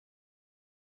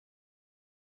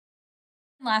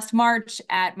Last March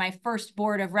at my first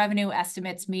Board of Revenue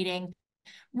Estimates meeting,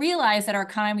 realized that our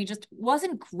economy just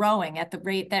wasn't growing at the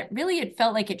rate that really it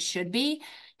felt like it should be.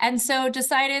 And so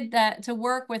decided that to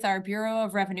work with our Bureau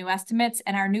of Revenue Estimates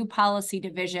and our new policy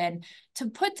division to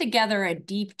put together a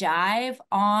deep dive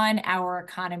on our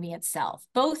economy itself,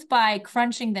 both by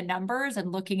crunching the numbers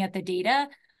and looking at the data,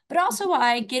 but also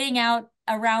by getting out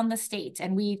around the state.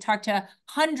 And we talked to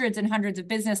hundreds and hundreds of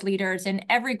business leaders in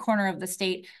every corner of the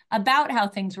state about how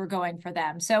things were going for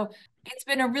them. So it's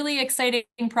been a really exciting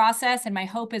process, and my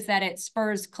hope is that it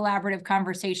spurs collaborative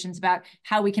conversations about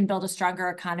how we can build a stronger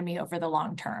economy over the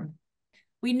long term.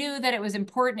 We knew that it was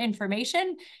important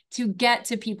information to get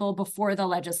to people before the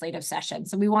legislative session,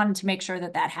 so we wanted to make sure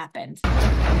that that happened.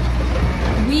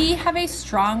 We have a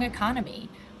strong economy.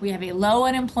 We have a low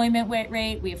unemployment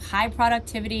rate. We have high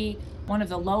productivity, one of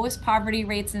the lowest poverty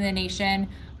rates in the nation.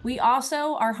 We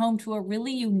also are home to a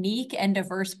really unique and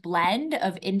diverse blend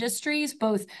of industries,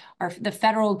 both the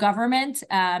federal government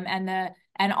and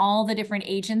all the different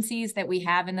agencies that we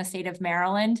have in the state of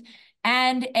Maryland,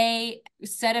 and a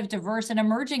set of diverse and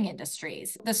emerging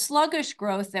industries. The sluggish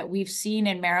growth that we've seen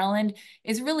in Maryland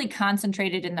is really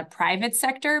concentrated in the private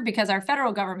sector because our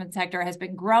federal government sector has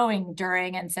been growing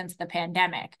during and since the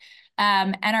pandemic.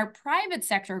 And our private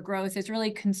sector growth is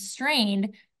really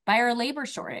constrained by our labor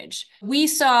shortage. We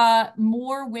saw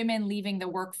more women leaving the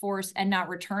workforce and not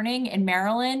returning in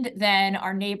Maryland than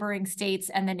our neighboring states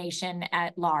and the nation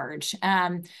at large.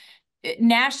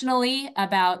 Nationally,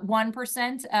 about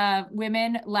 1% of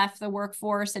women left the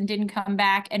workforce and didn't come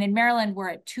back. And in Maryland, we're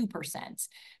at 2%.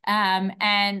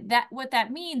 And what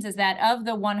that means is that of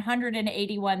the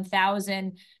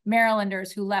 181,000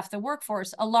 Marylanders who left the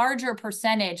workforce, a larger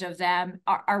percentage of them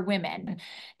are women.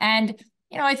 And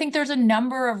I think there's a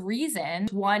number of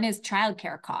reasons. One is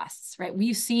childcare costs, right?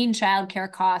 We've seen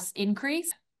childcare costs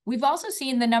increase. We've also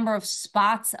seen the number of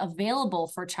spots available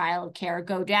for childcare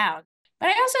go down. But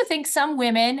I also think some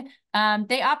women,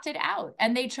 they opted out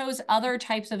and they chose other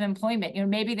types of employment.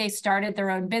 Maybe they started their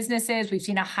own businesses. We've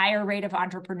seen a higher rate of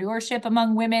entrepreneurship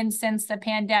among women since the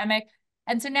pandemic.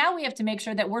 And so now we have to make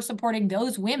sure that we're supporting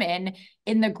those women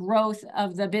in the growth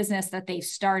of the business that they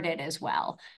started as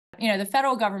well. The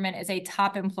federal government is a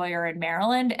top employer in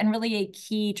Maryland and really a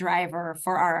key driver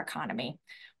for our economy.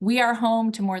 We are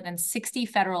home to more than 60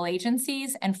 federal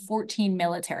agencies and 14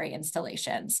 military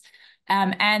installations.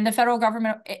 And the federal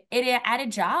government, it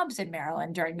added jobs in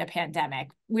Maryland during the pandemic,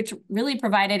 which really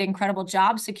provided incredible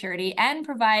job security and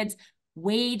provides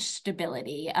wage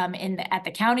stability at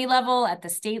the county level, at the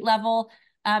state level.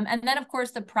 And then, of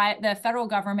course, the federal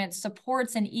government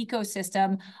supports an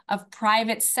ecosystem of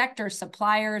private sector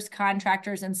suppliers,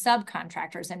 contractors, and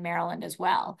subcontractors in Maryland as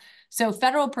well. So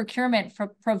federal procurement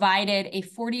provided a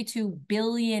 $42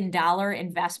 billion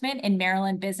investment in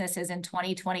Maryland businesses in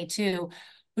 2022,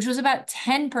 which was about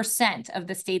 10% of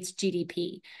the state's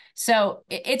GDP. So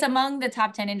it's among the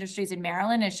top 10 industries in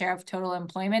Maryland as share of total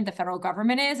employment, the federal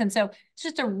government is. And so it's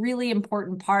just a really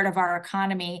important part of our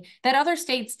economy that other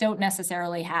states don't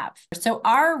necessarily have. So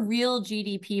our real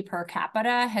GDP per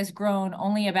capita has grown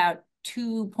only about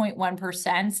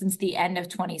 2.1% since the end of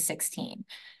 2016.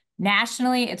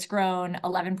 Nationally, it's grown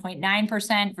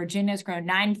 11.9%. Virginia's grown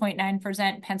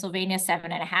 9.9%. Pennsylvania,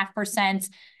 7.5%.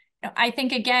 I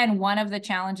think, again, one of the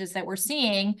challenges that we're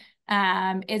seeing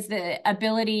is the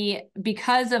ability,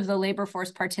 because of the labor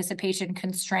force participation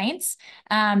constraints,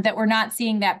 that we're not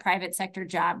seeing that private sector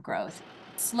job growth.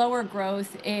 Slower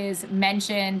growth is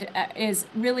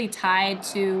really tied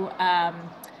to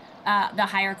the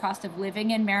higher cost of living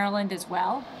in Maryland as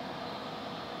well.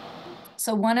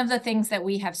 So one of the things that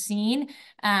we have seen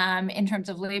in terms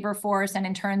of labor force and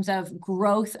in terms of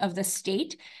growth of the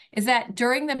state is that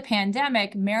during the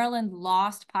pandemic, Maryland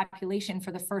lost population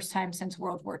for the first time since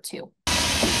World War II.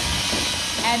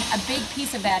 And a big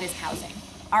piece of that is housing.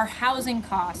 Our housing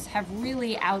costs have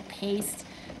really outpaced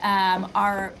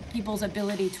our people's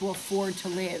ability to afford to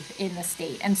live in the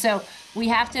state. And so we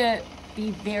have to be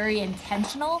very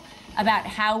intentional about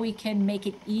how we can make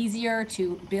it easier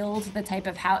to build the type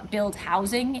of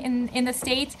housing in the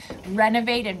state,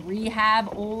 renovate and rehab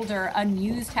old or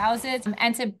unused houses,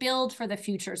 and to build for the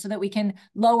future so that we can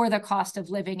lower the cost of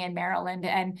living in Maryland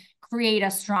and create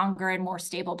a stronger and more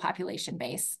stable population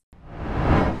base.